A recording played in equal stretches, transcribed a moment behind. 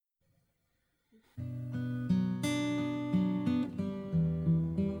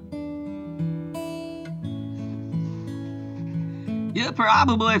You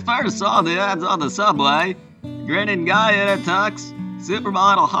probably first saw the ads on the subway. Grinning guy in a tux,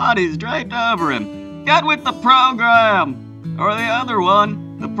 supermodel hotties draped over him. Get with the program! Or the other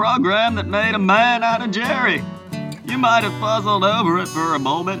one, the program that made a man out of Jerry. You might have puzzled over it for a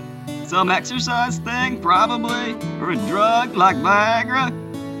moment. Some exercise thing, probably, or a drug like Viagra.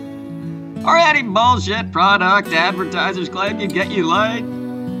 Or any bullshit product advertisers claim can get you laid.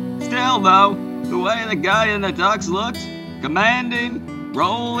 Still, though, the way the guy in the tux looked, commanding,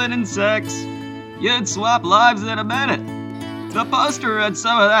 rolling in sex, you'd swap lives in a minute. The poster had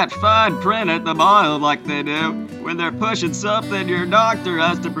some of that fine print at the mall like they do when they're pushing something your doctor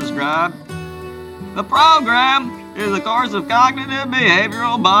has to prescribe. The program is a course of cognitive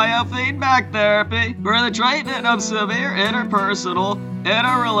behavioral biofeedback therapy for the treatment of severe interpersonal,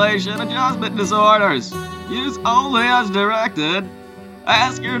 interrelation adjustment disorders. Use only as directed.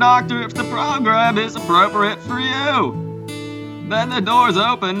 Ask your doctor if the program is appropriate for you. Then the doors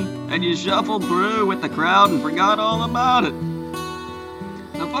open and you shuffled through with the crowd and forgot all about it.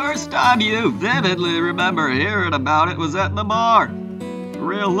 The first time you vividly remember hearing about it was at the bar. A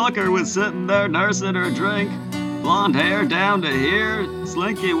real looker was sitting there nursing her drink. Blonde hair down to here,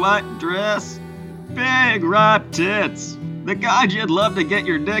 slinky white dress, big ripe tits. The kind you'd love to get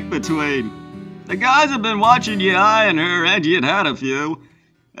your dick between. The guys have been watching you eyeing her and you'd had a few.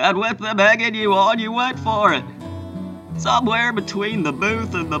 And with them egging you on, you went for it. Somewhere between the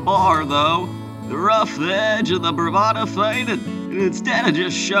booth and the bar, though, the rough edge of the bravado faded. And instead of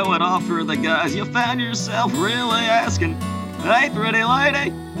just showing off for the guys, you found yourself really asking, "Hey, pretty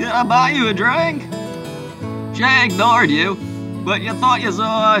lady, can I buy you a drink?" She ignored you, but you thought you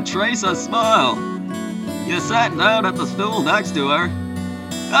saw a trace of smile. You sat down at the stool next to her.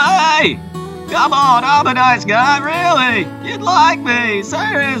 "Hey! Come on, I'm a nice guy, really! You'd like me,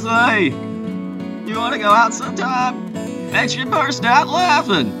 seriously! You want to go out sometime?" And she burst out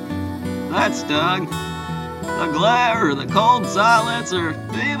laughing. That stung. The glare, the cold silence, or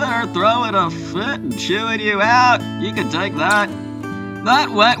even her throwing a fit and chewing you out, you could take that. That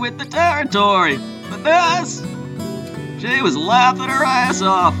went with the territory. But this? She was laughing her ass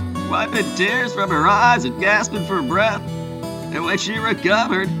off, wiping tears from her eyes and gasping for breath. And when she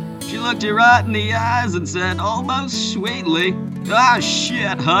recovered, she looked you right in the eyes and said almost sweetly, "Ah,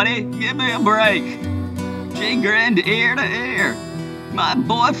 shit, honey, give me a break." She grinned ear to ear. "My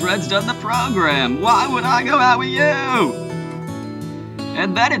boyfriend's done the program. Why would I go out with you?"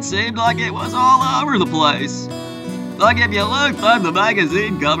 And then it seemed like it was all over the place. Like if you looked on the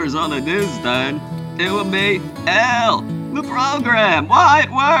magazine covers on the newsstand, it would be L, the program, why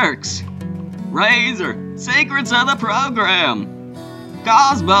it works. Razor, secrets of the program.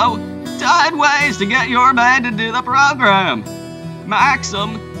 Cosmo, 10 ways to get your man to do the program.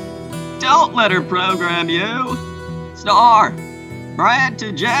 Maxim, don't let her program you. Star, Brad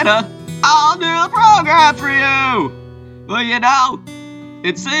to Jenna, I'll do the program for you. Well, you know,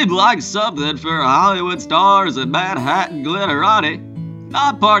 it seemed like something for Hollywood stars and Manhattan glitterati.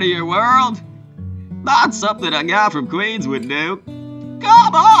 Not part of your world. Not something a guy from Queens would do.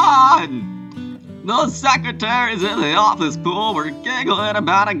 Come on! Those secretaries in the office pool were giggling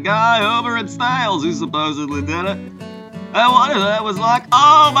about a guy over at Styles who supposedly did it. And one of them was like,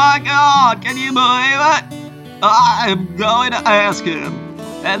 "Oh my God, can you believe it? I'm going to ask him."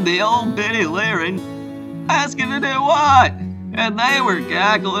 And the old Benny leering, "Asking to do what?" And they were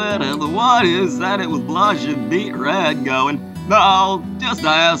cackling, and the one who said it was blushing beat red, going, "No, just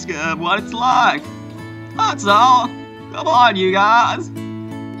ask him what it's like. That's all. Come on, you guys."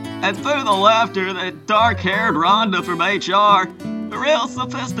 And through the laughter, the dark-haired Rhonda from HR, the real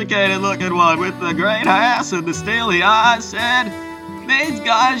sophisticated-looking one with the great ass and the steely eyes, said, "These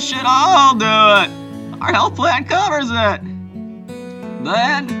guys should all do it. Our health plan covers it."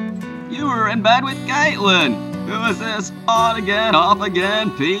 Then, you were in bed with Caitlin, who was this on-again,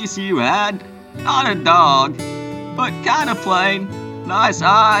 off-again piece you had. Not a dog, but kind of plain. Nice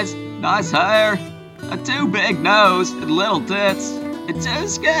eyes, nice hair, a too big nose and little tits, and too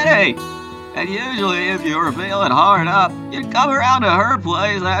skinny. And usually if you were feeling hard up, you'd come around to her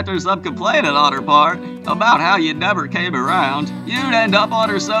place after some complaining on her part about how you never came around. You'd end up on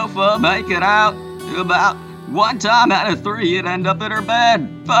her sofa making out. About one time out of 3, you'd end up in her bed,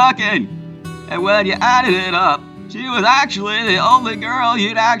 fucking. And when you added it up, she was actually the only girl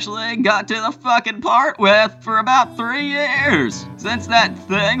you'd actually got to the fucking part with for about 3 years. Since that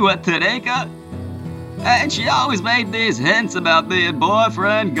thing with Tanika. And she always made these hints about being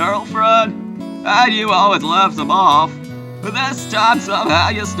boyfriend, girlfriend, and you always left them off. But this time somehow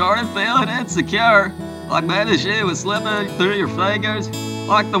you started feeling insecure. Like maybe she was slipping through your fingers.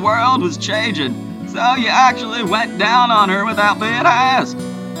 Like the world was changing. So you actually went down on her without being asked.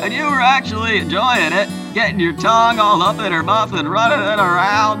 And you were actually enjoying it, getting your tongue all up in her muff and running it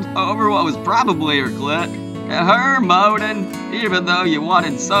around over what was probably her clit. And her moaning, even though you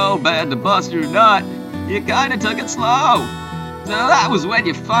wanted so bad to bust your nut, you kinda took it slow. So that was when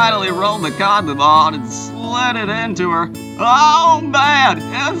you finally rolled the condom on and slid it into her. Oh man,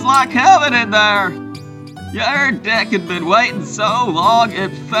 it was like heaven in there. Your dick had been waiting so long it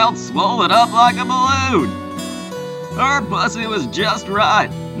felt swollen up like a balloon. Her pussy was just right,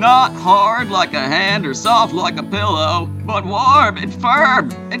 not hard like a hand or soft like a pillow, but warm and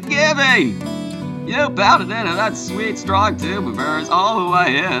firm and giving. You pounded into that sweet strong tube of hers all the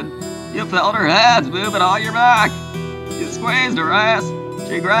way in. You felt her hands moving on your back. You squeezed her ass,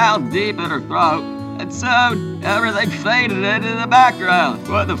 she growled deep in her throat, and soon everything faded into the background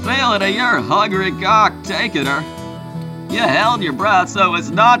with the feeling of your hungry cock taking her. You held your breath so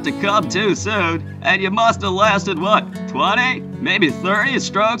as not to come too soon, and you must have lasted, 20, maybe 30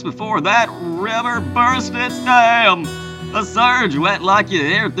 strokes before that river burst its dam. A surge went like you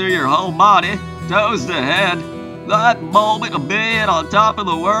hear through your whole body, toes to head. That moment of being on top of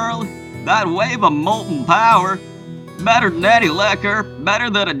the world, that wave of molten power, better than any liquor, better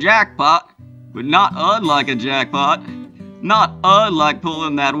than a jackpot, but not unlike a jackpot. Not unlike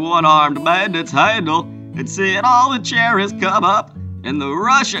pulling that one-armed bandit's handle and seeing all the cherries come up and the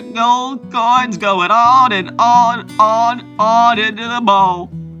rush of gold coins going on and on into the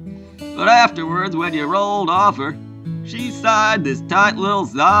bowl. But afterwards, when you rolled off her, she sighed this tight little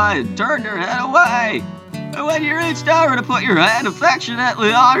sigh and turned her head away. And when you reached over to put your hand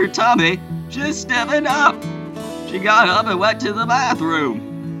affectionately on her tummy, she stiffened up. She got up and went to the bathroom.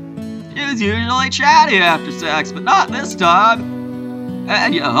 She was usually chatty after sex, but not this time.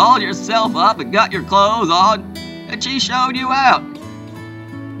 And you hauled yourself up and got your clothes on, and she showed you out.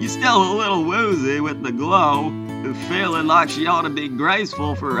 You still a little woozy with the glow, and feeling like she ought to be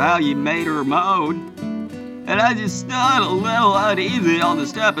graceful for how you made her moan. And as you stood a little uneasy on the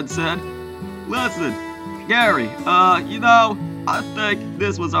step and said, "Listen, Gary, I think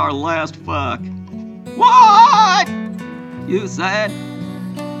this was our last fuck." "What?" you said.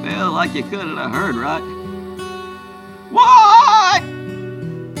 Feel like you couldn't have heard right. "What?"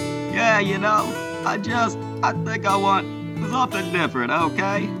 "Yeah, I think I want something different,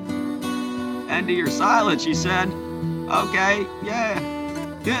 okay?" And to your silence, she said, "Okay, yeah,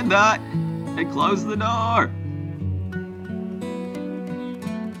 good night," and closed the door.